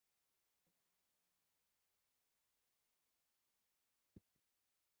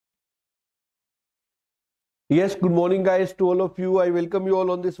Yes, good morning guys to all of you. I welcome you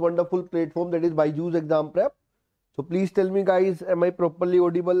all on this wonderful platform that is BYJU'S exam prep. So please tell me guys, am I properly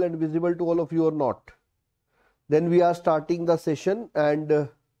audible and visible to all of you or not? Then we are starting the session and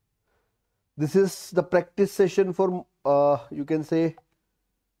this is the practice session for you can say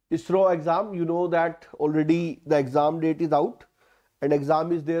ISRO exam. You know that already the exam date is out and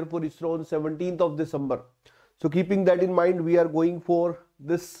exam is there for ISRO on 17th of December. So keeping that in mind, we are going for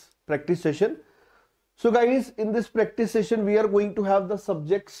this practice session. So guys, in this practice session, we are going to have the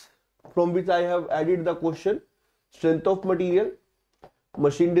subjects from which I have added the question: strength of material,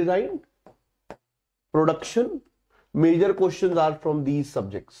 machine design, production. Major questions are from these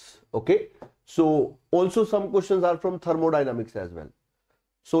subjects. Okay. So also some questions are from thermodynamics as well.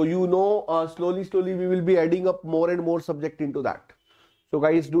 So you know, slowly we will be adding up more and more subject into that. So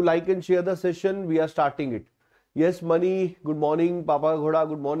guys, do like and share the session. We are starting it. Yes, Mani, good morning. Papa Ghoda,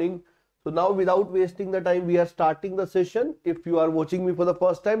 good morning. So now without wasting the time, we are starting the session. If you are watching me for the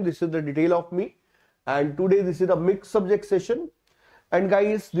first time, this is the detail of me. And today this is a mixed subject session. And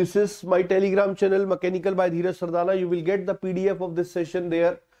guys, this is my Telegram channel, Mechanical by Dheeraj Sardana. You will get the PDF of this session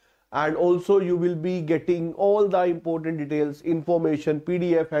there. And also you will be getting all the important details, information,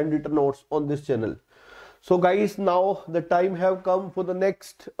 PDF, handwritten notes on this channel. So guys, now the time have come for the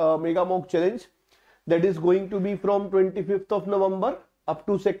next Mega Mock Challenge. That is going to be from 25th of November up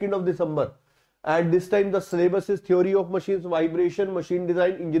to 2nd of December. And this time the syllabus is theory of machines, vibration, machine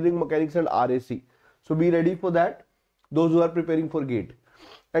design, engineering, mechanics and RAC. So be ready for that, those who are preparing for GATE.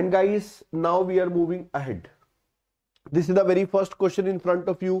 And guys, now we are moving ahead. This is the very first question in front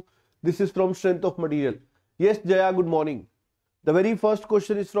of you. This is from strength of material. Yes, Jaya, good morning. The very first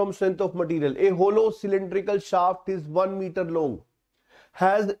question is from strength of material. A hollow cylindrical shaft is 1 meter long,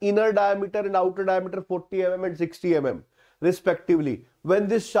 has inner diameter and outer diameter 40 mm and 60 mm respectively. When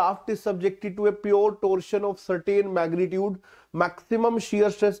this shaft is subjected to a pure torsion of certain magnitude, maximum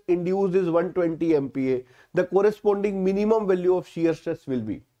shear stress induced is 120 MPa. The corresponding minimum value of shear stress will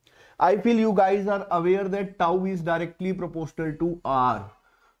be. I feel you guys are aware that tau is directly proportional to R.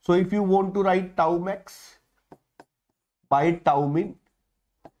 So if you want to write tau max by tau min,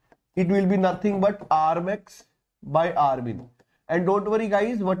 it will be nothing but R max by R min. And don't worry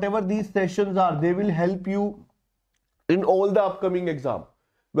guys, whatever these sessions are, they will help you in all the upcoming exam,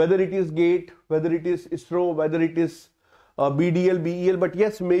 whether it is GATE, whether it is ISRO, whether it is BDL, BEL, but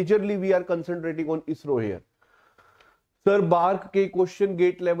yes, majorly we are concentrating on ISRO here. Sir bark के question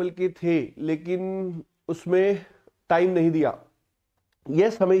gate level के थे लेकिन उसमें time नहीं दिया.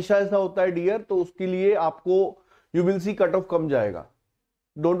 Yes, हमेशा ऐसा होता है डियर, तो उसके लिए आपको you will see cut off कम जाएगा.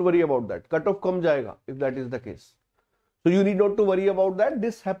 Don't worry about that, cut off कम जाएगा if that is the case. So you need not to worry about that.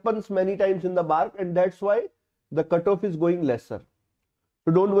 This happens many times in the bark and that's why the cutoff is going lesser.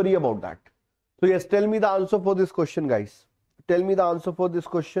 So don't worry about that. So yes, tell me the answer for this question guys. Tell me the answer for this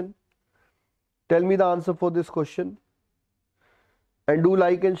question. Tell me the answer for this question. And do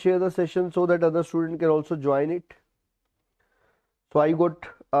like and share the session so that other students can also join it. So I got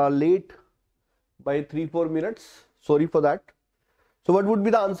late by 3-4 minutes. Sorry for that. So what would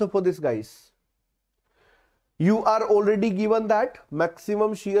be the answer for this guys? You are already given that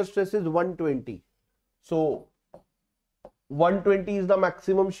maximum shear stress is 120. So 120 is the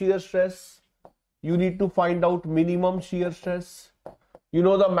maximum shear stress. You need to find out minimum shear stress. You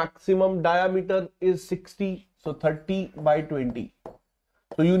know the maximum diameter is 60. So 30 by 20.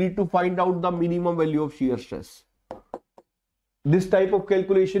 So you need to find out the minimum value of shear stress. This type of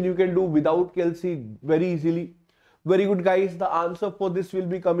calculation you can do without calci very easily. Very good guys. The answer for this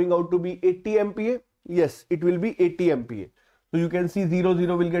will be coming out to be 80 MPa. Yes, it will be 80 MPa. So you can see 0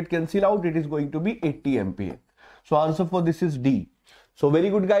 will get cancelled out. It is going to be 80 MPa. So answer for this is D. So very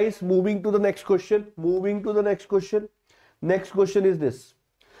good guys. Moving to the next question. Next question is this.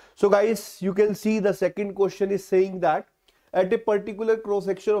 So guys, you can see the second question is saying that at a particular cross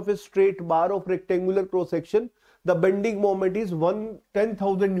section of a straight bar of rectangular cross section, the bending moment is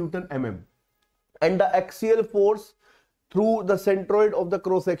 10,000 Newton mm and the axial force through the centroid of the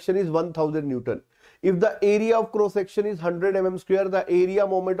cross section is 1000 Newton. If the area of cross section is 100 mm square, the area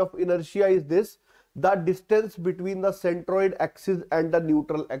moment of inertia is this. The distance between the centroid axis and the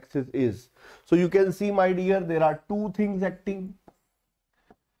neutral axis is. So you can see, my dear, there are two things acting.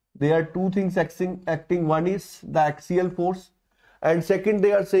 Acting. One is the axial force and second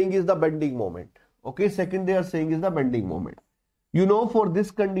they are saying is the bending moment. Okay, second they are saying is the bending moment. You know, for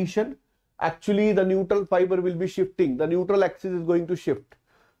this condition, actually the neutral fiber will be shifting. The neutral axis is going to shift.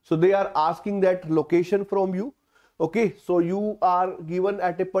 So they are asking that location from you. Okay, so you are given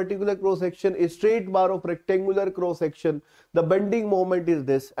at a particular cross section a straight bar of rectangular cross section. The bending moment is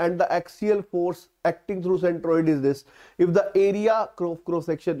this, and the axial force acting through centroid is this. If the area of cross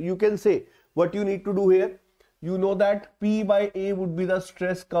section, you can say what you need to do here. You know that P by A would be the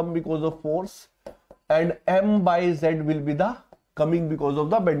stress come because of force, and M by Z will be the coming because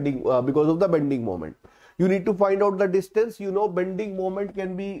of the bending moment. You need to find out the distance. You know bending moment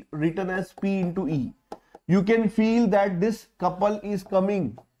can be written as P into E. You can feel that this couple is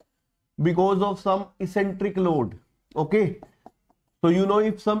coming because of some eccentric load. Okay, so you know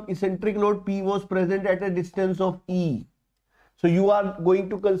if some eccentric load P was present at a distance of E, so you are going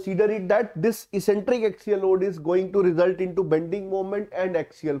to consider it that this eccentric axial load is going to result into bending moment and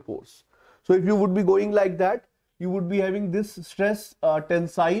axial force. So if you would be going like that, you would be having this stress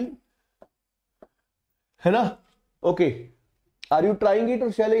tensile, है ना? Okay, are you trying it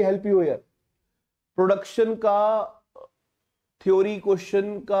or shall I help you here? Production का theory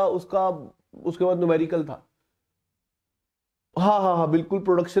question का उसका उसके बाद numerical था. हाँ, बिल्कुल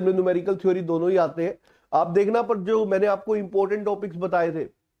प्रोडक्शन में न्यूमेरिकल थ्योरी दोनों ही आते हैं. आप देखना, पर जो मैंने आपको इंपॉर्टेंट टॉपिक्स बताए थे,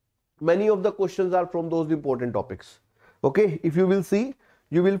 many of the questions are from those important topics. Okay, if you will see,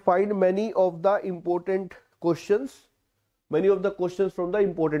 you will find many of the questions from the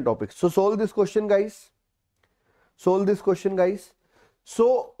important topics. So solve this question, guys.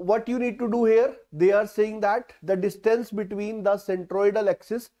 So what you need to do here, they are saying that the distance between the centroidal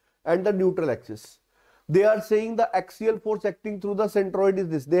axis and the neutral axis, they are saying the axial force acting through the centroid is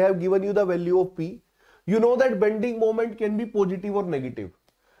this. They have given you the value of P. You know that bending moment can be positive or negative,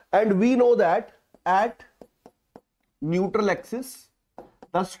 and we know that at neutral axis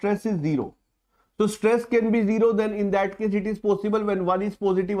the stress is 0. So stress can be 0, then in that case it is possible when one is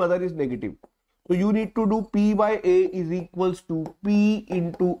positive, other is negative. So you need to do P by A is equals to P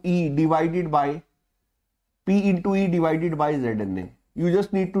into E divided by ZNA. You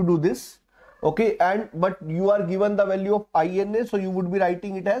just need to do this. Okay, but you are given the value of INA, so you would be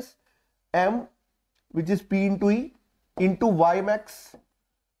writing it as M, which is P into E, into Y max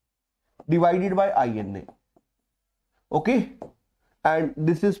divided by INA. Okay, and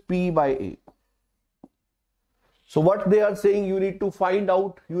this is P by A. So what they are saying, you need to find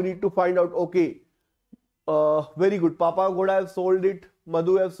out. Okay, very good. Papa Ghoda have solved it.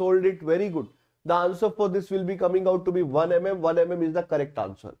 Madhu have solved it. Very good. The answer for this will be coming out to be 1 mm. 1 mm is the correct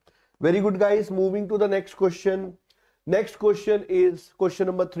answer. Very good, guys. Moving to the next question. Next question is question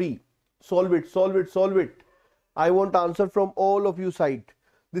number 3. Solve it. I want answer from all of you side.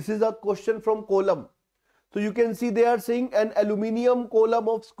 This is a question from column. So you can see they are saying an aluminium column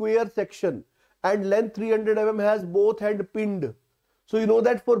of square section and length 300 mm has both end pinned. So you know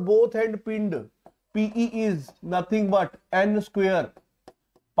that for both end pinned, PE is nothing but N square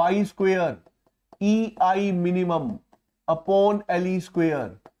pi square EI minimum upon LE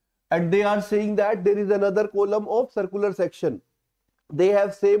square. And they are saying that there is another column of circular section. They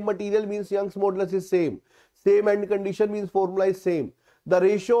have same material, means Young's modulus is same. Same end condition means formula is same. The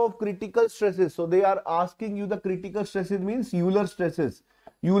ratio of critical stresses. So they are asking you the critical stresses means Euler stresses.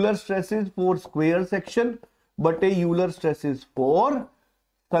 Euler stresses for square section, but a Euler stresses for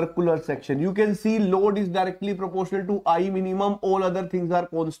circular section. You can see load is directly proportional to I minimum. All other things are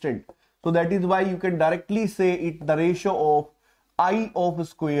constant. So that is why you can directly say it the ratio of I of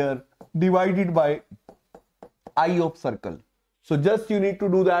square divided by I of circle. So just you need to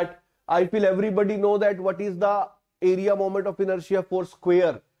do that. I feel everybody know that what is the area moment of inertia for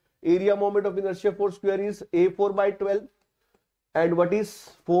square. Area moment of inertia for square is A4 by 12. And what is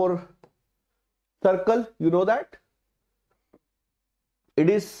for circle? You know that it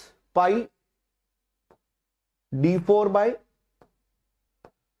is pi D4 by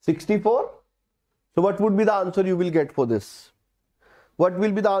 64. So what would be the answer you will get for this? What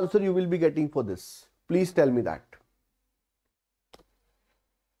will be the answer you will be getting for this? Please tell me that.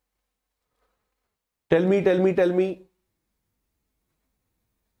 Tell me.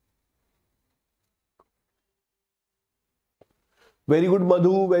 Very good,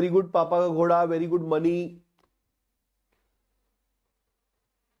 Madhu. Very good, Papa Ghoda. Very good, Mani.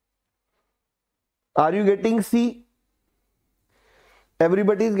 Are you getting C?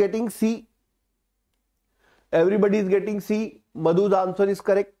 Everybody is getting C. Everybody is getting C. Madhu's answer is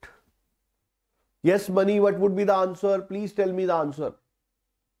correct. Yes, Mani, what would be the answer? Please tell me the answer.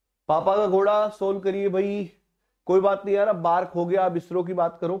 पापा का घोड़ा solve करिए भाई. कोई बात नहीं यार, अब बार्क हो गया, अब इसरो की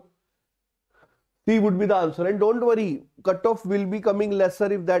बात करो. C would be the answer, and don't worry, cutoff will be coming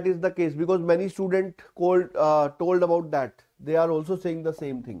lesser if that is the case, because many students told about that. They are also saying the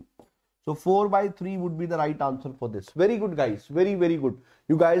same thing. So 4 by 3 would be the right answer for this. Very good, guys. Very, very good.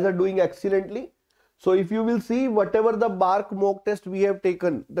 You guys are doing excellently. So if you will see, whatever the Bark mock test we have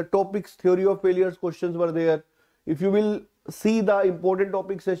taken, the topics, theory of failures questions were there. If you will see the important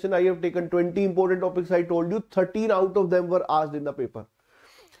topic session, I have taken 20 important topics. I told you 13 out of them were asked in the paper.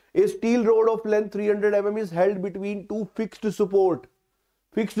 A steel rod of length 300 mm is held between two fixed support.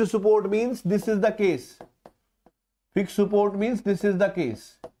 Fixed support means this is the case. Fixed support means this is the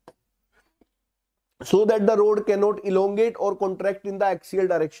case. So that the rod cannot elongate or contract in the axial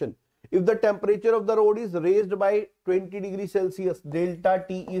direction. If the temperature of the rod is raised by 20 degrees Celsius, delta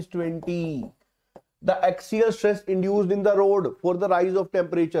T is 20. The axial stress induced in the rod for the rise of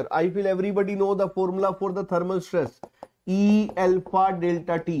temperature. I feel everybody know the formula for the thermal stress. E alpha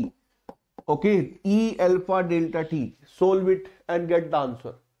delta T. Okay, E alpha delta T. Solve it and get the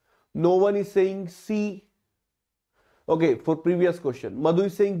answer. No one is saying C. Okay, for previous question. Madhu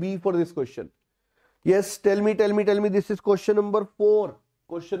is saying B for this question. Yes, tell me. This is question number 4.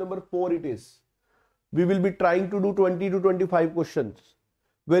 Question number 4 it is. We will be trying to do 20 to 25 questions.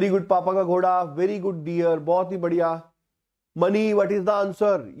 Very good, Papa ka ghoda. Very good, dear. बहुत ही बढ़िया. Money, what is the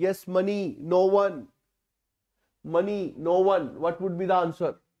answer? Yes, money. No one. Money, no one. What would be the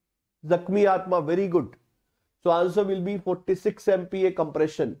answer? Zakmi Atma, very good. So answer will be 46 MPa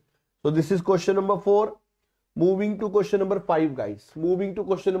compression. So this is question number 4. Moving to question number 5, guys. Moving to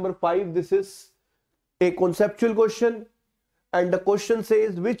question number 5. This is a conceptual question. And the question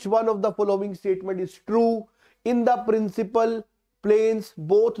says, which one of the following statement is true? In the principal planes,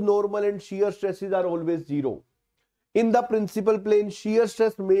 both normal and shear stresses are always zero. In the principal plane, shear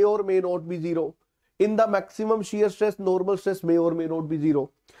stress may or may not be zero. In the maximum shear stress, normal stress may or may not be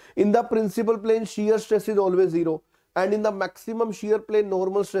zero. In the principal plane, shear stress is always zero. And in the maximum shear plane,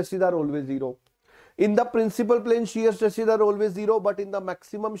 normal stresses are always zero. In the principal plane, shear stresses are always zero. But in the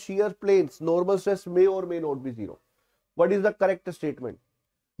maximum shear planes, normal stress may or may not be zero. What is the correct statement?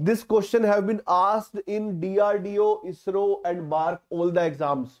 This question have been asked in DRDO, ISRO and Bark all the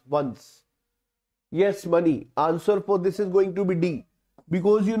exams once. Yes, money. Answer for this is going to be D.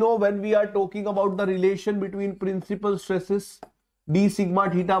 Because you know when we are talking about the relation between principal stresses, d sigma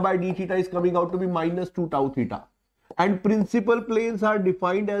theta by d theta is coming out to be minus 2 tau theta. And principal planes are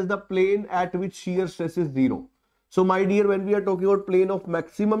defined as the plane at which shear stress is zero. So my dear, when we are talking about plane of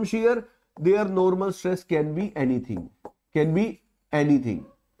maximum shear, their normal stress can be anything. Can be anything.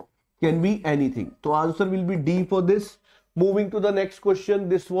 Can be anything. So answer will be D for this. Moving to the next question.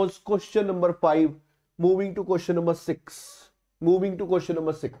 This was question number 5. Moving to question number 6. Moving to question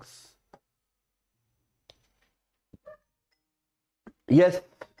number 6. Yes,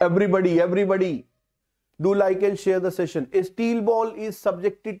 everybody. Do like and share the session. A steel ball is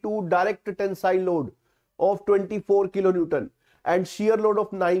subjected to direct tensile load of 24 kilonewton and shear load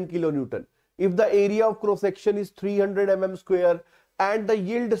of 9 kilonewton. If the area of cross section is 300 mm square and the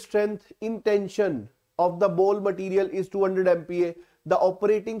yield strength in tension of the ball material is 200 MPa, the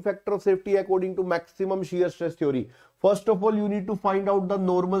operating factor of safety according to maximum shear stress theory. First of all, you need to find out the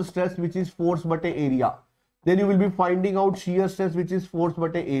normal stress, which is force by area. Then you will be finding out shear stress, which is force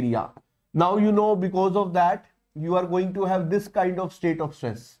by area. Now you know, because of that, you are going to have this kind of state of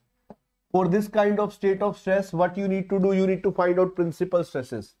stress. For this kind of state of stress, what you need to do, you need to find out principal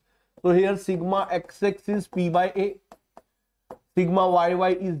stresses. So here sigma xx is P by A, sigma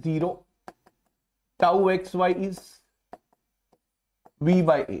yy is 0, tau xy is V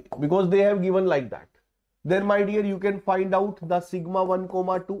by A, because they have given like that. Then my dear, you can find out the sigma 1,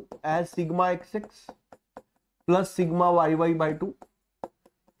 2 as sigma xx plus sigma yy by 2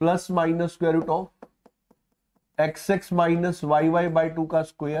 plus minus square root of xx minus yy by 2 ka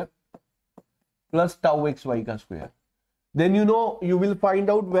square plus tau xy ka square. Then you know, you will find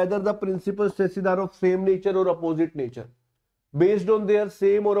out whether the principal stresses are of same nature or opposite nature. Based on their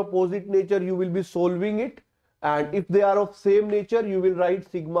same or opposite nature, you will be solving it. And if they are of same nature, you will write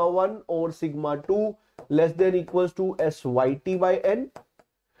sigma 1 or sigma 2 less than equals to SYT by N.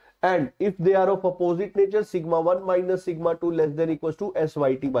 And if they are of opposite nature, sigma 1 minus sigma 2 less than equals to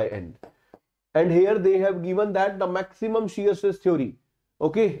SYT by N. And here they have given that the maximum shear stress theory.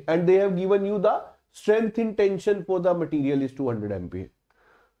 Okay. And they have given you the strength in tension for the material is 200 MPa.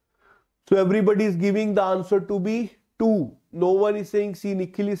 So everybody is giving the answer to be 2. No one is saying C.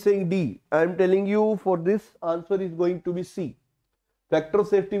 Nikhil is saying D. I am telling you, for this answer is going to be C. Factor of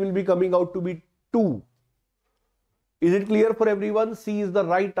safety will be coming out to be 2. Is it clear for everyone? C is the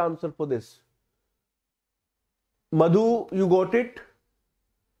right answer for this. Madhu, you got it?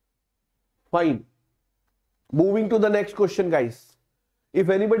 Fine. Moving to the next question, guys. If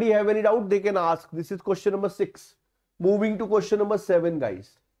anybody have any doubt, they can ask. This is question number 6. Moving to question number 7,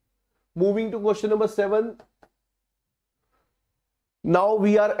 guys. Moving to question number 7. Now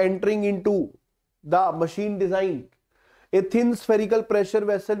we are entering into the machine design. A thin spherical pressure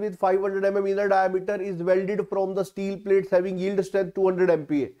vessel with 500 mm inner diameter is welded from the steel plates having yield strength 200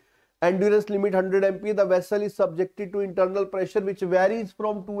 MPa. Endurance limit 100 MPa. The vessel is subjected to internal pressure which varies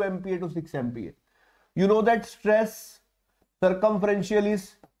from 2 MPa to 6 MPa. You know that stress circumferential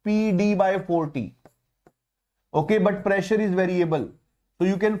is PD by 40. Okay, but pressure is variable. So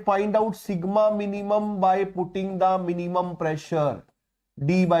you can find out sigma minimum by putting the minimum pressure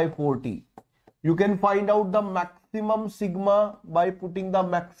D by 40. You can find out the maximum sigma by putting the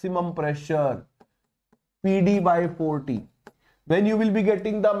maximum pressure PD by 40. When you will be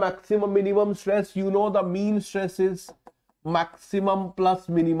getting the maximum minimum stress, you know the mean stress is maximum plus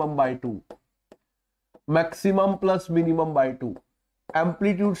minimum by 2. Maximum plus minimum by 2.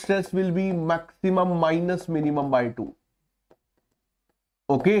 Amplitude stress will be maximum minus minimum by 2.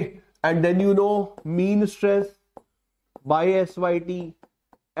 Okay, and then you know mean stress by SYT,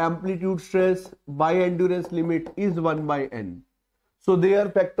 amplitude stress by endurance limit is 1 by N. So their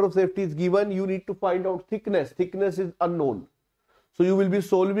factor of safety is given. You need to find out thickness. Thickness is unknown. So you will be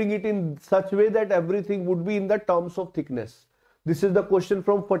solving it in such way that everything would be in the terms of thickness. This is the question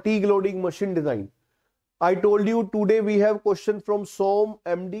from fatigue loading machine design. I told you today we have question from SOM,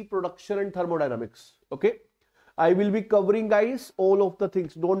 MD, production and thermodynamics. Okay. I will be covering, guys, all of the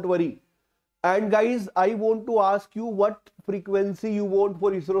things. Don't worry. And guys, I want to ask you what frequency you want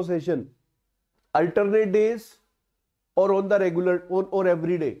for ISRO session. Alternate days or on the regular or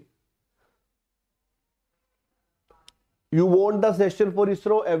every day. You want the session for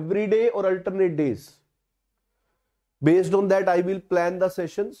ISRO every day or alternate days. Based on that, I will plan the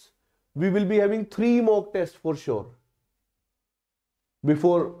sessions. We will be having 3 mock tests for sure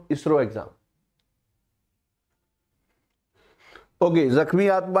before ISRO exam. Okay,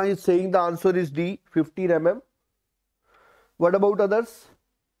 Zakhmi Atma is saying the answer is D, 15 mm. What about others?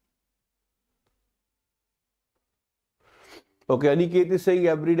 Okay, Aniket is saying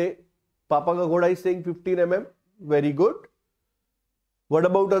every day. Papa Ka Ghoda is saying 15 mm. Very good. What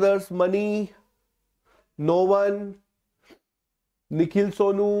about others? Mani, no one, Nikhil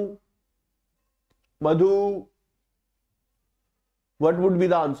Sonu, Madhu. What would be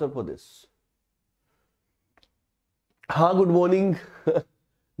the answer for this? Ha, good morning.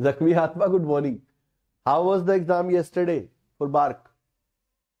 Zakhmi Atma, good morning. How was the exam yesterday for BARC?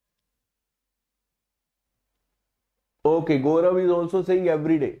 Okay, Gaurav is also saying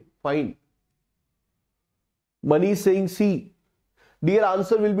every day. Fine. Mani is saying C. Dear,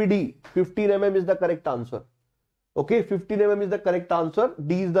 answer will be D. 15 mm is the correct answer. Okay, 15 mm is the correct answer.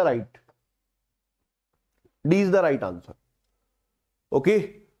 D is the right. D is the right answer.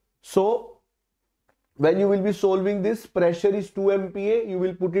 Okay, so when you will be solving this, pressure is 2 MPa, you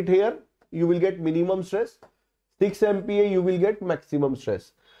will put it here, you will get minimum stress. 6 MPa, you will get maximum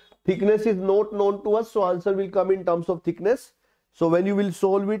stress. Thickness is not known to us, so answer will come in terms of thickness. So when you will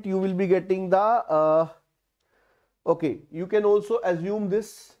solve it, you will be getting the, okay, you can also assume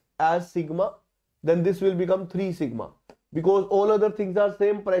this as sigma, then this will become 3 sigma. Because all other things are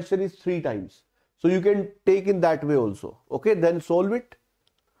same, pressure is 3 times. So you can take in that way also. Okay, then solve it.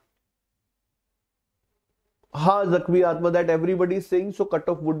 Ha, Zakhmi Atma, that everybody is saying, so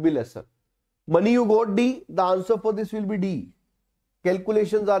cutoff would be lesser. Mani, you got D. The answer for this will be D.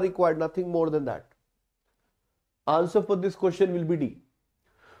 Calculations are required, nothing more than that. Answer for this question will be D.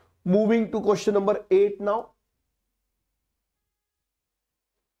 Moving to question number 8 now.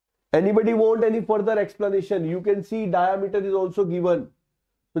 Anybody want any further explanation? You can see diameter is also given.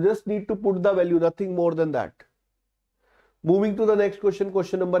 So just need to put the value, nothing more than that. Moving to the next question,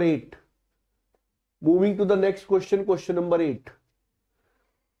 question number 8. Moving to the next question, question number 8.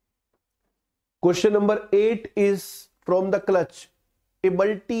 Question number 8 is from the clutch. A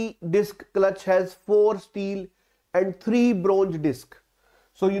multi-disc clutch has 4 steel and 3 bronze discs.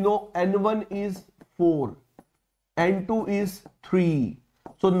 So you know N1 is 4, N2 is 3.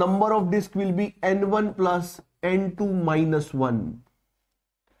 So number of discs will be N1 plus N2 minus 1.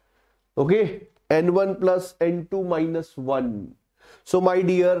 Okay, N1 plus N2 minus 1. So my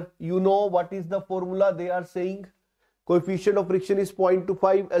dear, you know what is the formula they are saying? Coefficient of friction is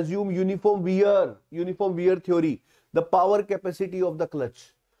 0.25. Assume uniform wear theory. The power capacity of the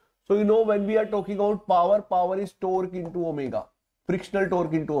clutch. So you know when we are talking about power, power is torque into omega. Frictional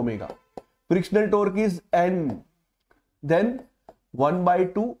torque into omega. Frictional torque is N. Then 1 by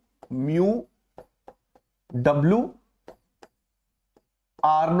 2 mu W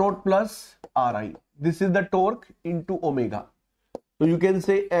R0 plus Ri. This is the torque into omega. So you can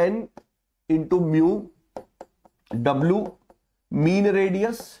say N into mu W mean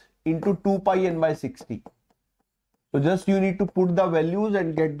radius into 2 pi N by 60. So just you need to put the values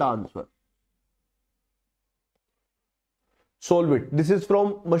and get the answer. Solve it. This is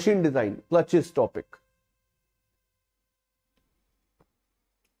from machine design, clutches topic.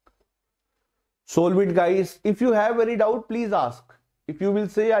 Solve it, guys. If you have any doubt, please ask. If you will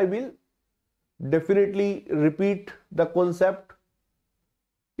say, I will definitely repeat the concept.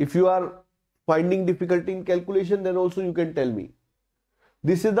 If you are finding difficulty in calculation, then also you can tell me.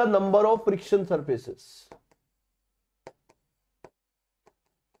 This is the number of friction surfaces.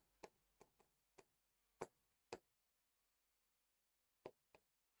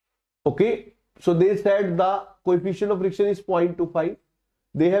 Okay, so they said the coefficient of friction is 0.25.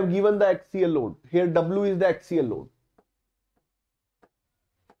 They have given the axial load. Here W is the axial load.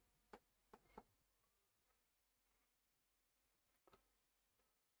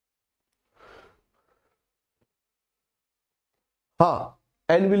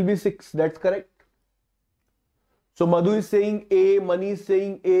 N will be 6. That's correct. So Madhu is saying A, Mani is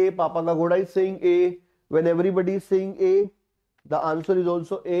saying A, Papa Ka Ghoda is saying A. When everybody is saying A, the answer is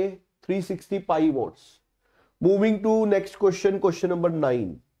also A, 360 pi watts. Moving to next question, question number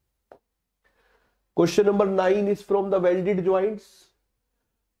 9. Question number 9 is from the welded joints.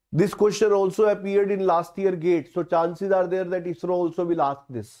 This question also appeared in last year GATE. So chances are there that ISRO also will ask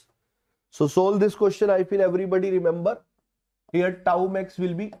this. So solve this question. I feel everybody remember. Here tau max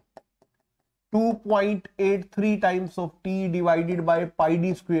will be 2.83 times of T divided by pi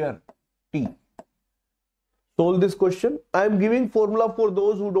d square T. Solve this question. I am giving formula for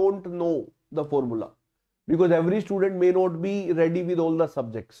those who don't know the formula, because every student may not be ready with all the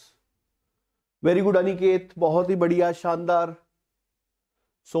subjects. Very good, Aniket. बहुत ही बढ़िया, शानदार.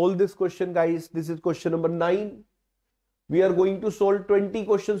 Solve this question, guys. This is question number 9. We are going to solve 20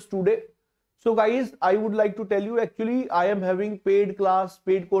 questions today. So guys, I would like to tell you, actually I am having paid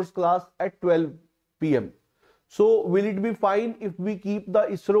course class at 12 p.m. So will it be fine if we keep the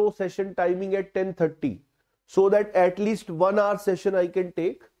ISRO session timing at 10:30, so that at least 1 hour session I can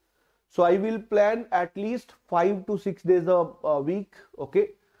take? So I will plan at least 5 to 6 days a week. Okay.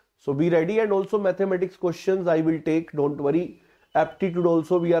 So be ready. And also mathematics questions I will take. Don't worry. Aptitude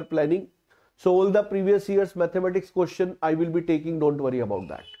also we are planning. So all the previous years mathematics question I will be taking. Don't worry about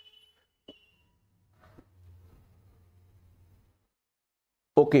that.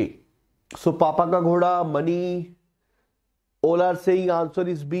 Okay, so Papa Ka Ghoda, Mani, all are saying answer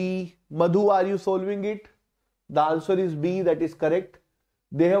is B. Madhu, are you solving it? The answer is B, that is correct.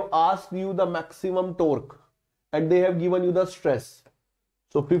 They have asked you the maximum torque and they have given you the stress.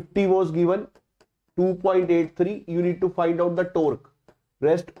 So 50 was given, 2.83. You need to find out the torque.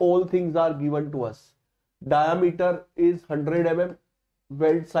 Rest all things are given to us. Diameter is 100 mm,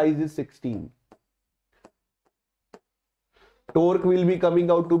 weld size is 16. Torque will be coming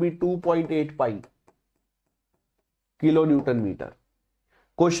out to be 2.8 pi kilonewton meter.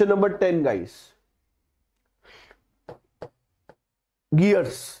 Question number 10, guys.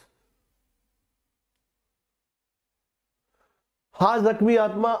 Gears. हाँ जख्मी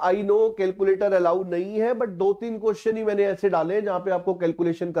आत्मा, I know calculator allowed नहीं है, but 2-3 question ही मैंने ऐसे डाले हैं जहां पे आपको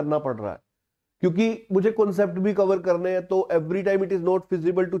कैलकुलेशन करना पड़ रहा है, क्योंकि मुझे कॉन्सेप्ट भी कवर करने हैं. तो every time it is not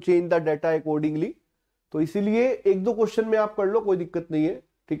feasible to change the data accordingly. तो इसीलिए 1-2 क्वेश्चन में आप कर लो, कोई दिक्कत नहीं है.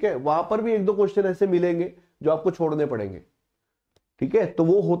 ठीक है, वहां पर भी 1-2 क्वेश्चन ऐसे मिलेंगे जो आपको छोड़ने पड़ेंगे. ठीक है, तो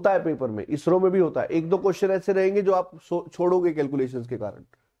वो होता है पेपर में, इसरो में भी होता है. 1-2 क्वेश्चन ऐसे रहेंगे जो आप छोड़ोगे कैलकुलेशंस के कारण.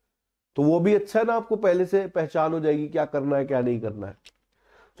 तो वो भी अच्छा है ना, आपको पहले से पहचान हो जाएगी क्या करना है क्या नहीं करना है.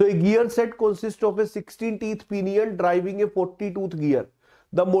 So a gear set consists of a 16 teeth pinion driving a 40 tooth gear.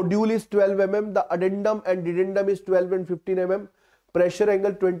 The module is 12 mm. The addendum and dedendum is 12 and 15 mm. Pressure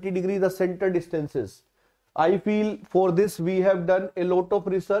angle 20 degree. The center distances. I feel for this we have done a lot of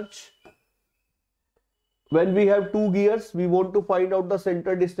research. When we have two gears, we want to find out the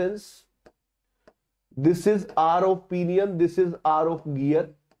center distance. This is R of pinion. This is R of gear.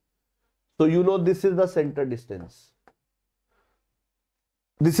 So you know this is the center distance.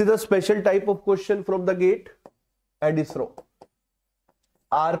 This is a special type of question from the GATE and ISRO.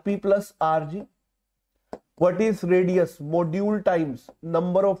 RP plus RG. What is radius? Module times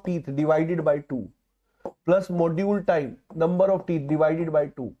number of teeth divided by 2 plus module time number of teeth divided by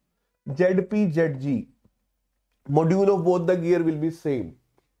 2. ZP, ZG. Module of both the gear will be same.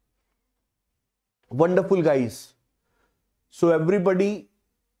 Wonderful, guys. So everybody,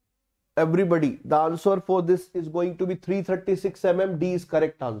 the answer for this is going to be 336 mm. D is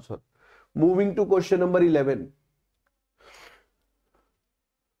correct answer. Moving to question number 11.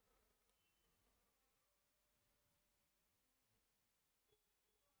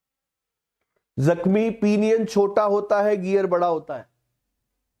 जख्मी, pinion छोटा होता है gear बड़ा होता है.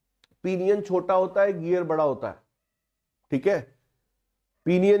 Pinion छोटा होता है गियर बड़ा होता है. ठीक है,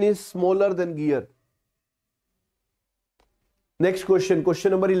 pinion is smaller than gear. Next question,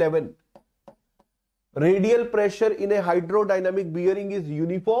 question number 11. Radial pressure in a hydrodynamic bearing is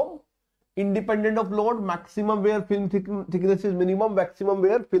uniform, independent of load, maximum where film thickness is minimum, maximum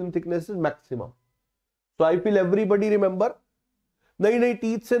where film thickness is maximum. So I feel everybody remember. नहीं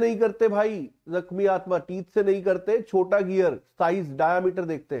teeth से नहीं करते भाई, जख्मी आत्मा teeth से नहीं करते, छोटा गियर साइज डायामीटर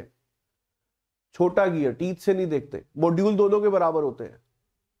देखते हैं, छोटा गियर टीथ से नहीं देखते, मॉड्यूल दोनों के बराबर होते हैं.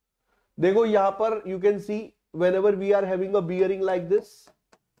 देखो यहां पर you can see whenever we are having a bearing like this,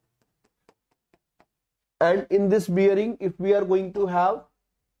 and in this bearing if we are going to have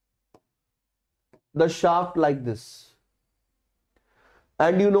the shaft like this,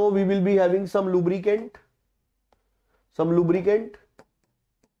 and you know we will be having some lubricant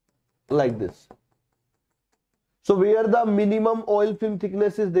like this. So where the minimum oil film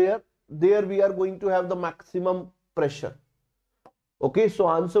thickness is there we are going to have the maximum pressure. Okay, so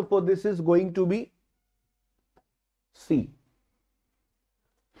answer for this is going to be C.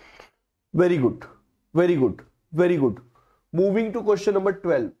 Very good, very good, very good. Moving to question number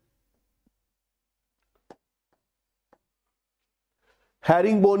 12.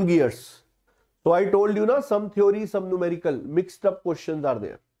 Herringbone gears. So I told you na, some theory, some numerical, mixed up questions are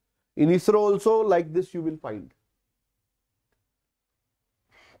there. In ISRO also like this you will find.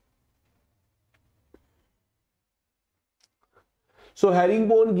 So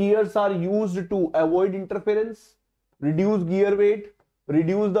herringbone gears are used to avoid interference, reduce gear weight,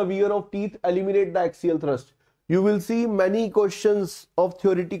 reduce the wear of teeth, eliminate the axial thrust. You will see many questions of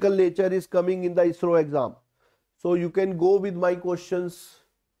theoretical nature is coming in the ISRO exam. So you can go with my questions.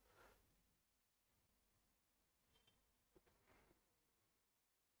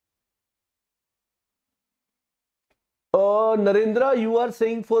 Narendra, you are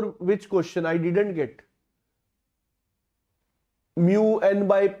saying for which question? I didn't get. Mu n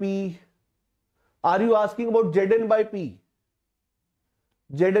by p. Are you asking about Zn by p?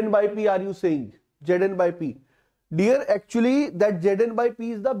 Zn by p are you saying? Zn by p. Dear, actually that Zn by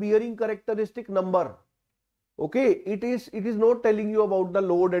p is the bearing characteristic number. Okay, it is not telling you about the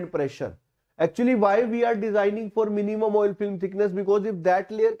load and pressure. Actually, why we are designing for minimum oil film thickness? Because if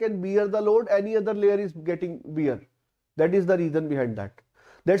that layer can bear the load, any other layer is getting bear. That is the reason behind that.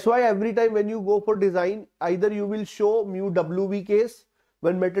 That's why every time when you go for design, either you will show mu WV case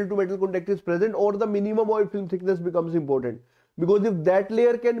when metal to metal contact is present, or the minimum oil film thickness becomes important. Because if that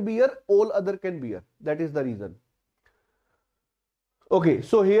layer can bear, all other can bear. That is the reason. Okay,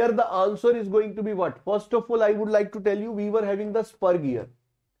 so here the answer is going to be what? First of all, I would like to tell you, we were having the spur gear.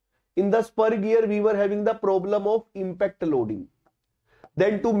 In the spur gear, we were having the problem of impact loading.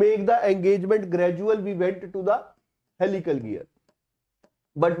 Then to make the engagement gradual, we went to the helical gear.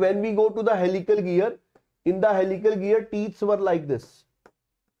 But when we go to the helical gear, in the helical gear, teeths were like this.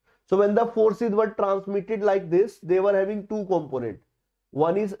 So when the forces were transmitted like this, they were having two components.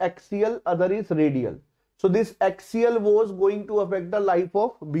 One is axial, other is radial. So this axial was going to affect the life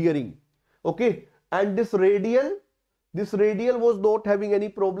of bearing. Okay. And this radial was not having any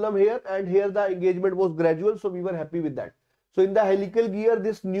problem here, and here the engagement was gradual. So we were happy with that. So in the helical gear,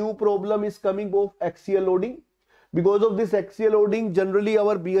 this new problem is coming of axial loading. Because of this axial loading, generally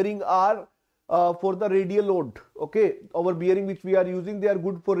our bearing are for the radial load. Okay, our bearing which we are using, they are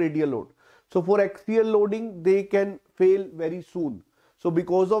good for radial load. So for axial loading, they can fail very soon. So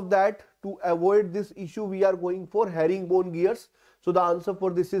because of that, to avoid this issue, we are going for herringbone gears. So the answer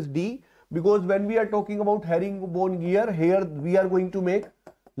for this is D. Because when we are talking about herringbone gear, here we are going to make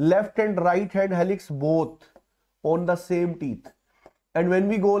left and right hand helix both on the same teeth. And when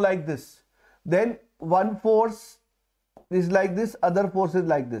we go like this, then one force is like this, other force is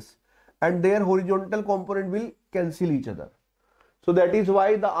like this, and their horizontal component will cancel each other. So that is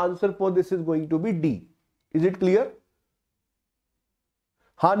why the answer for this is going to be D. Is it clear?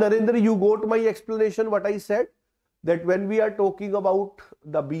 Ha, Narendra, you got my explanation what I said, that when we are talking about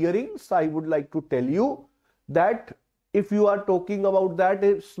the bearings, I would like to tell you that if you are talking about that,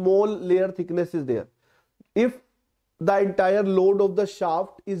 a small layer thickness is there. If the entire load of the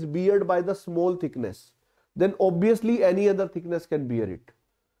shaft is beared by the small thickness, then obviously any other thickness can bear it.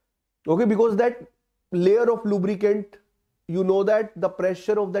 Okay, because that layer of lubricant, you know that the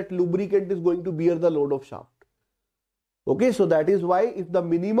pressure of that lubricant is going to bear the load of shaft. Okay, so that is why if the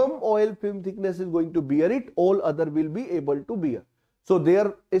minimum oil film thickness is going to bear it, all other will be able to bear. So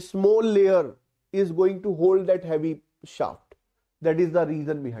there a small layer is going to hold that heavy shaft. That is the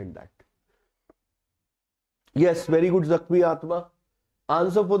reason behind that. Yes, very good, Zakmi Atma.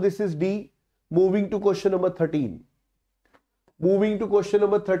 Answer for this is D. Moving to question number 13. Moving to question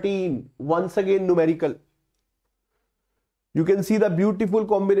number 13. Once again, numerical. You can see the beautiful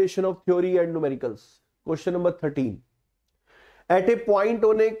combination of theory and numericals. Question number 13. At a point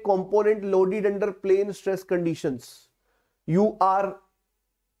on a component loaded under plane stress conditions, you are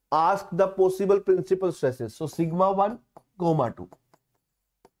asked the possible principal stresses. So sigma 1, comma 2.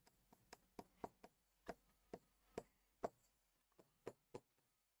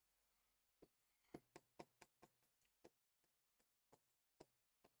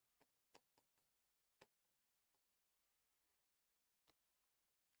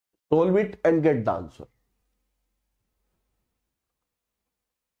 Solve it and get the answer.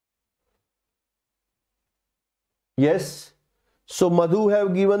 Yes. So Madhu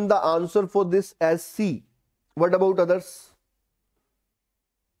have given the answer for this as C. What about others?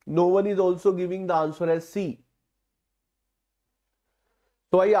 No one is also giving the answer as C.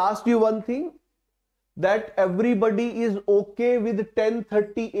 So I asked you one thing, that everybody is okay with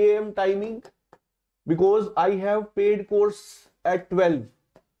 10:30 a.m. timing, because I have paid course at 12.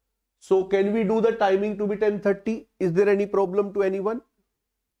 So can we do the timing to be 10:30? Is there any problem to anyone?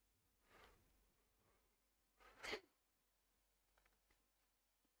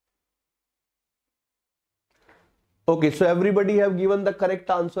 Okay, so everybody have given the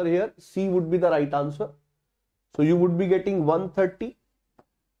correct answer here. C would be the right answer. So you would be getting 130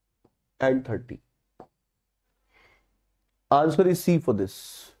 and 30. Answer is C for this.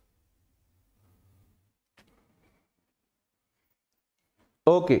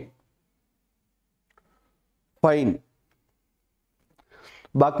 Okay. Fine.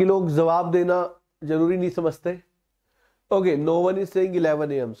 बाकी लोग जवाब देना जरूरी नहीं समझते. Okay, no one is saying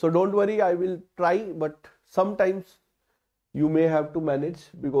 11 a.m. So don't worry, I will try, but sometimes you may have to manage,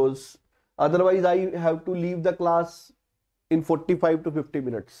 because otherwise I have to leave the class in 45 to 50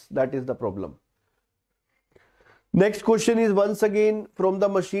 minutes. That is the problem. Next question is once again from the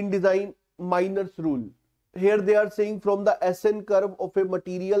machine design minors rule. Here they are saying from the SN curve of a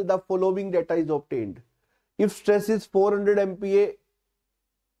material the following data is obtained. If stress is 400 MPa,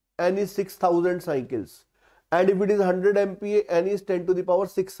 N is 6000 cycles, and if it is 100 MPa, N is 10 to the power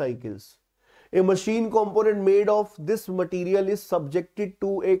 6 cycles. A machine component made of this material is subjected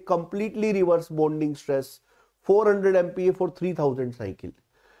to a completely reverse bonding stress 400 MPa for 3000 cycle.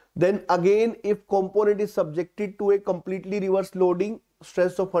 Then again, if component is subjected to a completely reverse loading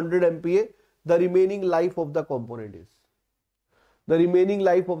stress of 100 MPa, the remaining life of the component is.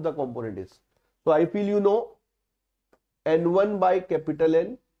 So I feel you know N1 by capital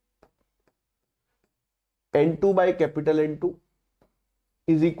N, N2 by capital N2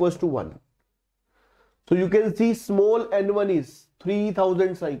 is equals to 1. So you can see small n1 is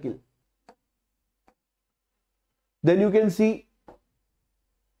 3000 cycle. Then you can see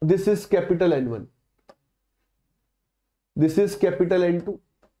this is capital N1. This is capital N2.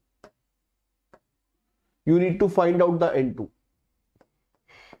 You need to find out the N2.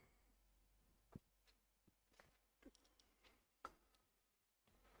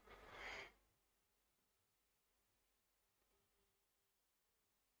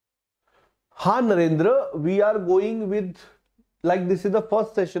 हाँ Narendra, we are going with like this is the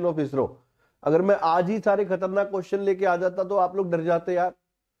first session of ISRO. अगर मैं आज ही सारे खतरनाक question लेके आ जाता तो आप लोग डर जाते यार.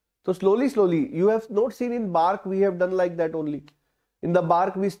 तो slowly you have not seen in bark we have done like that only. In the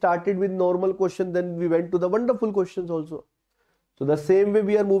bark we started with normal question, then we went to the wonderful questions also. So the same way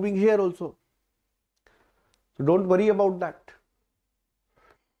we are moving here also. So don't worry about that.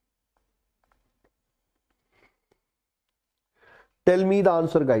 Tell me the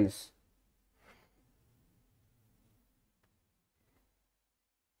answer, guys.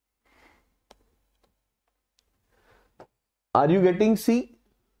 Are you getting C?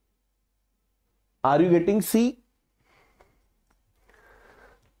 Are you getting C?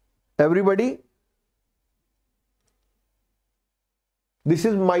 Everybody? This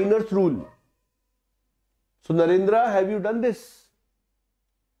is minors rule. So Narendra, have you done this?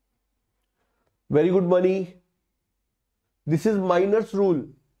 Very good, Mani. This is minors rule,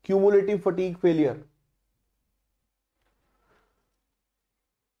 cumulative fatigue failure.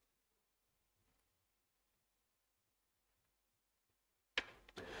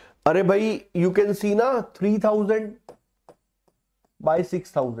 अरे भाई, you can see ना 3000 by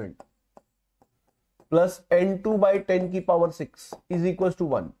 6000 plus n2 by 10 की power 6 is equals to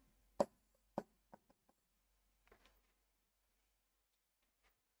 1.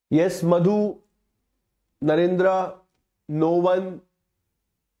 Yes, Madhu, Narendra, no one,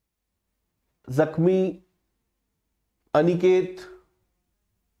 Zakmi, Aniket,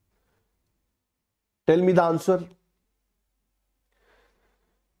 tell me the answer.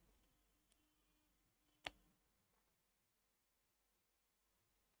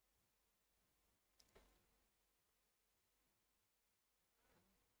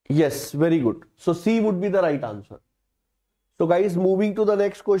 Yes, very good. So C would be the right answer. So guys, moving to the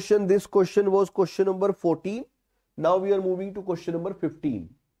next question. This question was question number 14. Now we are moving to question number 15.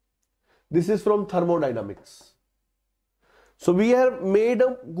 This is from thermodynamics. So we have made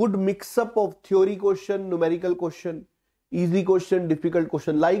a good mix-up of theory question, numerical question, easy question, difficult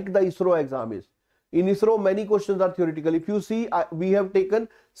question, like the ISRO exam is. In ISRO, many questions are theoretical. If you see, we have taken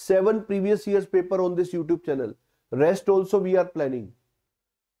 7 previous years paper on this YouTube channel. Rest also we are planning.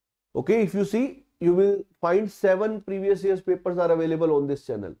 Okay, if you see, you will find 7 previous years papers are available on this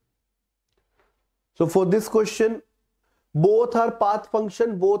channel. So for this question, both are path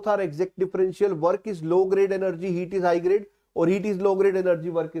function, both are exact differential. Work is low grade energy, heat is high grade, or heat is low grade energy,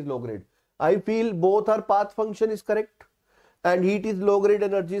 work is low grade. I feel both are path function is correct and heat is low grade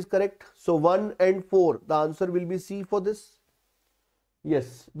energy is correct. So 1 and 4, the answer will be C for this.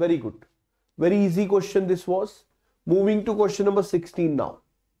 Yes, very good. Very easy question this was. Moving to question number 16 now.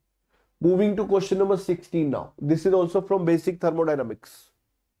 Moving to question number 16 now. This is also from basic thermodynamics.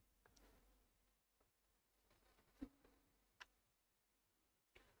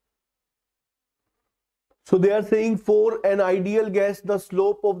 So they are saying for an ideal gas, the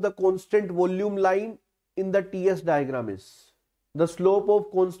slope of the constant volume line in the TS diagram is. The slope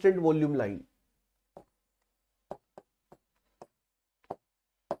of constant volume line.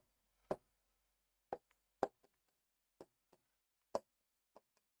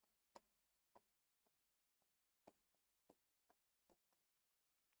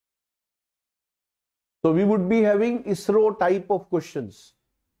 So we would be having ISRO type of questions.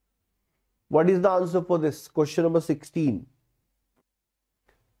 What is the answer for this? Question number 16.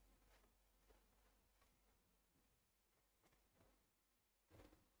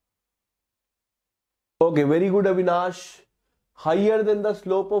 Okay, very good, Avinash. Higher than the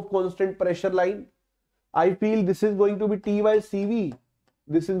slope of constant pressure line. I feel this is going to be T by CV.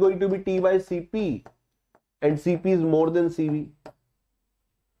 This is going to be T by CP. And CP is more than CV.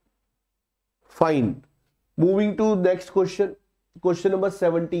 Fine. Moving to next question. Question number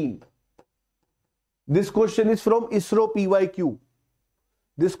 17. This question is from ISRO PYQ.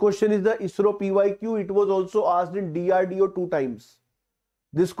 This question is the ISRO PYQ. It was also asked in DRDO 2 times.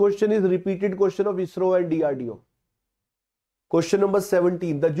 This question is repeated question of ISRO and DRDO. Question number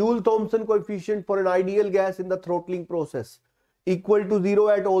 17. The Joule-Thomson coefficient for an ideal gas in the throttling process equal to 0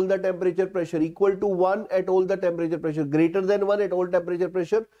 at all the temperature pressure, equal to 1 at all the temperature pressure, greater than 1 at all temperature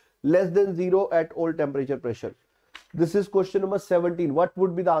pressure, less than 0 at all temperature pressure. This is question number 17. What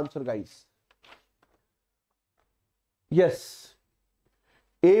would be the answer, guys? Yes,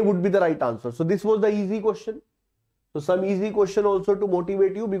 A would be the right answer. So this was the easy question. So some easy question also to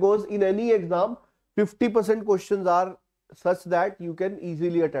motivate you, because in any exam 50% questions are such that you can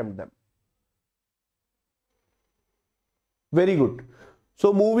easily attempt them. Very good.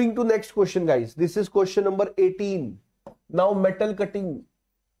 So moving to next question, guys. This is question number 18. Now metal cutting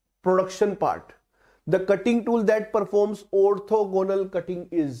production part. The cutting tool that performs orthogonal cutting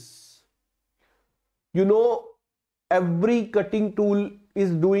is, you know, every cutting tool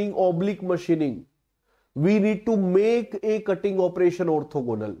is doing oblique machining. We need to make a cutting operation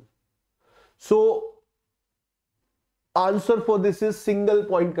orthogonal. So answer for this is single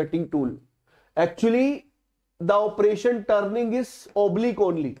point cutting tool. Actually, the operation turning is oblique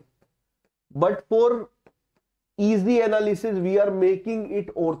only, but for easy analysis we are making it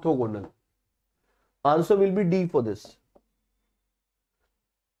orthogonal. Answer will be D for this.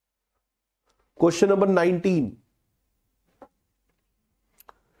 Question number 19.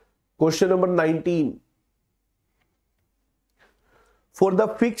 Question number 19. For the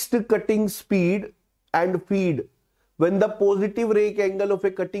fixed cutting speed and feed, when the positive rake angle of a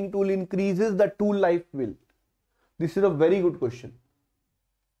cutting tool increases, the tool life will. This is a very good question.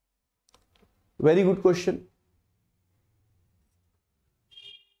 Very good question.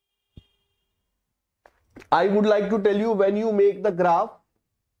 I would like to tell you, when you make the graph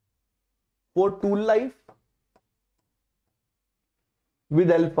for tool life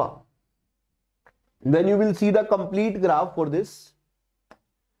with alpha, then you will see the complete graph for this.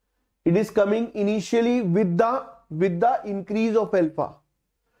 It is coming initially with the increase of alpha.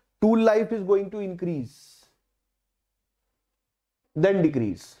 Tool life is going to increase, then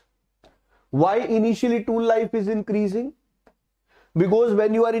decrease. Why initially tool life is increasing? Because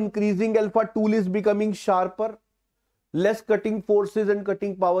when you are increasing alpha, tool is becoming sharper, less cutting forces and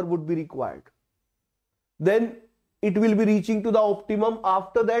cutting power would be required. Then it will be reaching to the optimum.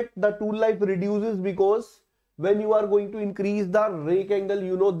 After that, the tool life reduces, because when you are going to increase the rake angle,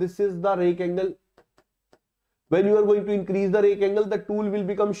 you know, this is the rake angle. When you are going to increase the rake angle, the tool will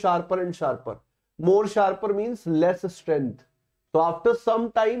become sharper and sharper. More sharper means less strength. So after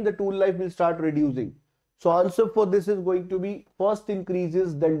some time, the tool life will start reducing. So answer for this is going to be first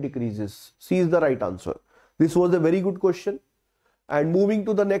increases then decreases. C is the right answer. This was a very good question. And moving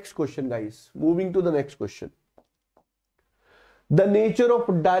to the next question, guys. Moving to the next question. The nature of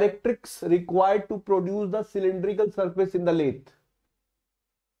directrix required to produce the cylindrical surface in the lathe.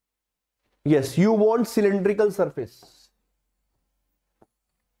 Yes, you want cylindrical surface.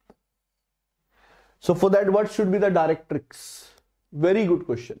 So for that, what should be the directrix? Very good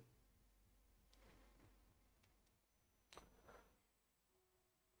question.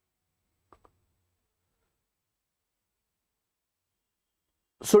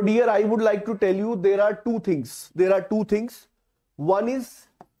 So dear, I would like to tell you there are two things. There are two things. One is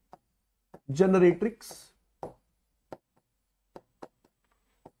generatrix.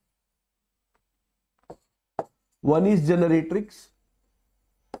 One is generatrix.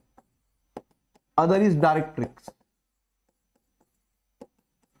 Other is directrix.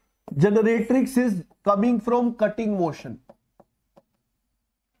 Generatrix is coming from cutting motion.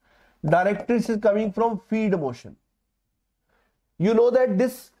 Directrix is coming from feed motion. You know that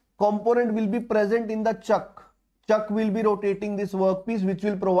this component will be present in the chuck. Chuck will be rotating this workpiece, which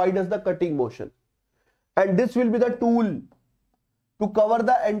will provide us the cutting motion. And this will be the tool to cover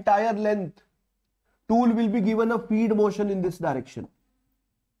the entire length. Tool will be given a feed motion in this direction.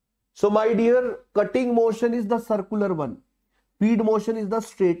 So my dear, cutting motion is the circular one. Feed motion is the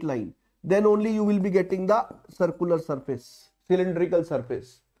straight line. Then only you will be getting the circular surface, cylindrical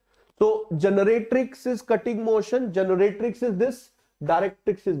surface. So generatrix is cutting motion, generatrix is this,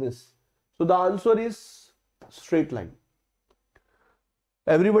 directrix is this. So the answer is straight line.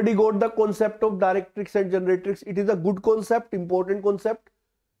 Everybody got the concept of directrix and generatrix. It is a good concept, important concept.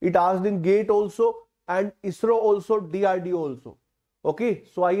 It asked in GATE also and ISRO also, DRDO also. Okay,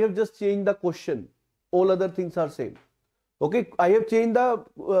 so I have just changed the question. All other things are same. Okay, I have changed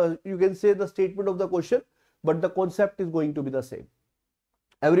the, you can say the statement of the question, but the concept is going to be the same.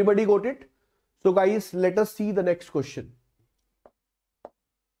 Everybody got it? So guys, let us see the next question.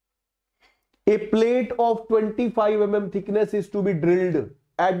 A plate of 25 mm thickness is to be drilled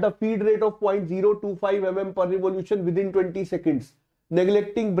at the feed rate of 0.025 mm per revolution within 20 seconds.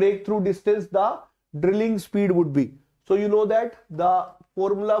 Neglecting breakthrough distance, the drilling speed would be. So you know that the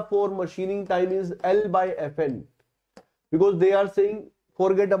formula for machining time is L by Fn. Because they are saying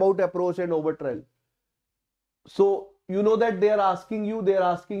forget about approach and overtrail. So you know that they are asking you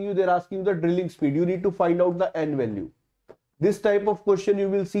the drilling speed. You need to find out the N value. This type of question you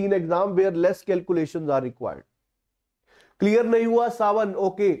will see in exam where less calculations are required. Clear नहीं हुआ सावन?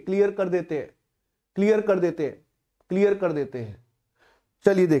 Okay, clear कर देते हैं. Clear कर देते हैं. Clear कर देते हैं.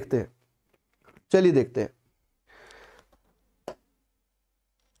 चलिए देखते हैं. चलिए देखते हैं.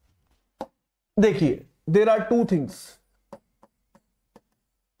 देखिए, there are two things.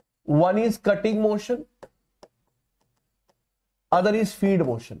 One is cutting motion. Other is feed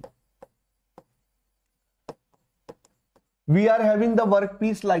motion. We are having the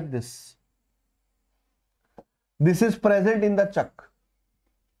workpiece like this. This is present in the chuck.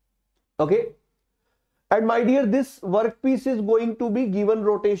 Okay. And my dear, this workpiece is going to be given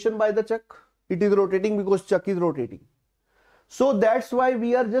rotation by the chuck. It is rotating because chuck is rotating. So that's why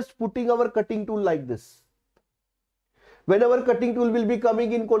we are just putting our cutting tool like this. When our cutting tool will be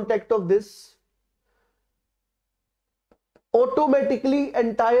coming in contact of this, automatically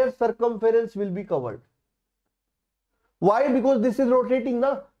entire circumference will be covered. Why? Because this is rotating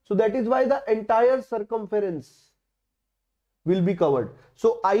now. So that is why the entire circumference will be covered.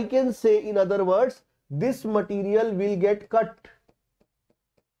 So I can say, in other words, this material will get cut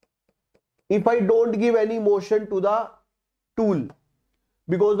if I don't give any motion to the tool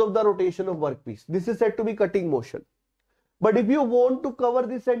because of the rotation of workpiece. This is said to be cutting motion. But if you want to cover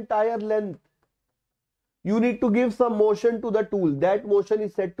this entire length, you need to give some motion to the tool. That motion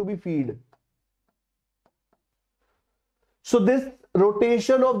is said to be feed. So this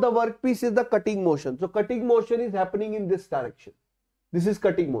rotation of the workpiece is the cutting motion. So cutting motion is happening in this direction. This is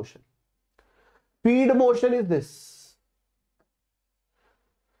cutting motion. Feed motion is this.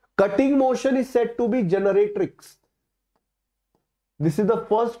 Cutting motion is said to be generatrix. This is the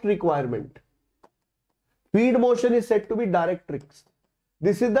first requirement. Feed motion is said to be directrix.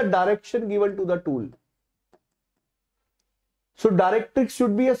 This is the direction given to the tool. So directrix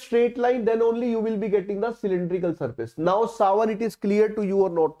should be a straight line, then only you will be getting the cylindrical surface. Now Sawan, it is clear to you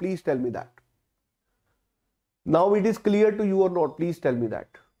or not? Please tell me that. Now it is clear to you or not? Please tell me that.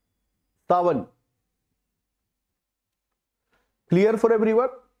 Sawan. Clear for everyone?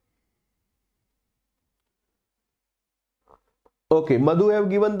 Okay, Madhu have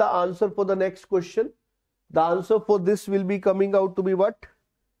given the answer for the next question. The answer for this will be coming out to be what?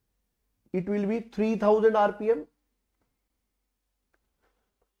 it will be 3000 rpm.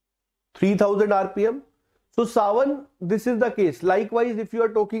 3000 rpm. So Savan, this is the case. Likewise, if you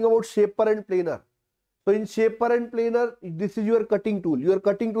are talking about shaper and planer, so in shaper and planer, this is your cutting tool. Your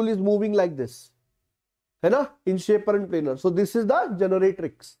cutting tool is moving like this, है ना? In shaper and planer. So this is the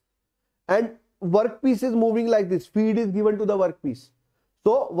generatrix, and workpiece is moving like this. Feed is given to the workpiece.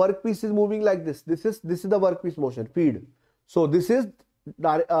 So workpiece is moving like this. This is the workpiece motion. Feed. So this is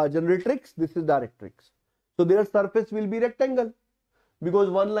generatrix. This is directrix. So their surface will be rectangle because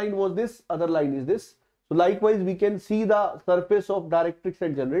one line was this, other line is this. So likewise, we can see the surface of directrix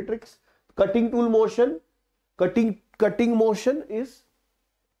and generatrix. Cutting tool motion, cutting motion is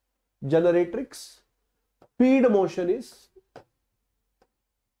generatrix. Feed motion is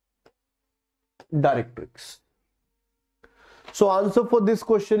directrix. So answer for this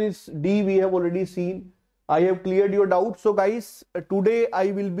question is D. We have already seen. I have cleared your doubt. So guys, today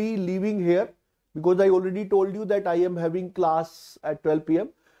I will be leaving here because I already told you that I am having class at 12 p.m.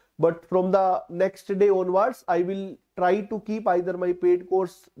 But from the next day onwards, I will try to keep either my paid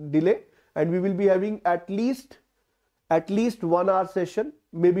course delay, and we will be having at least 1 hour session,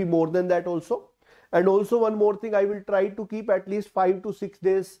 maybe more than that also. And also one more thing, I will try to keep at least 5 to 6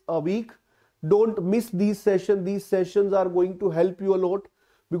 days a week. Don't miss these sessions. These sessions are going to help you a lot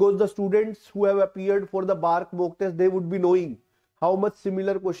because the students who have appeared for the BARC mock test, they would be knowing how much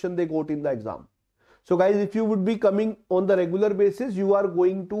similar question they got in the exam. So guys, if you would be coming on the regular basis, you are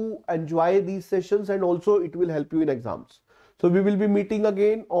going to enjoy these sessions and also it will help you in exams. So we will be meeting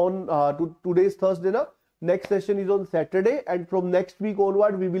again on today's Thursday. Next session is on Saturday, and from next week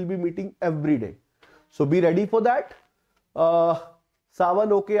onward, we will be meeting every day. So be ready for that.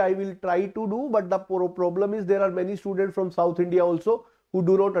 Savan, okay, I will try to do, but the problem is there are many students from South India also who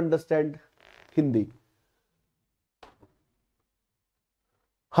do not understand Hindi.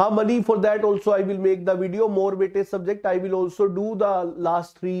 Money, for that also I will make the video. More weightage subject, I will also do the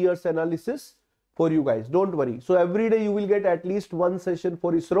last 3 years analysis for you guys. Don't worry. So every day you will get at least one session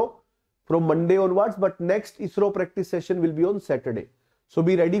for ISRO from Monday onwards, but next ISRO practice session will be on Saturday. So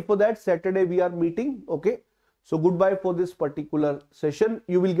be ready for that. Saturday we are meeting. Okay. So goodbye for this particular session.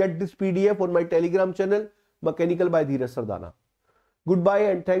 You will get this PDF on my Telegram channel, Mechanical by Dheeraj Sardana. Goodbye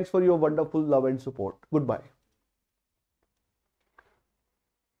and thanks for your wonderful love and support. Goodbye.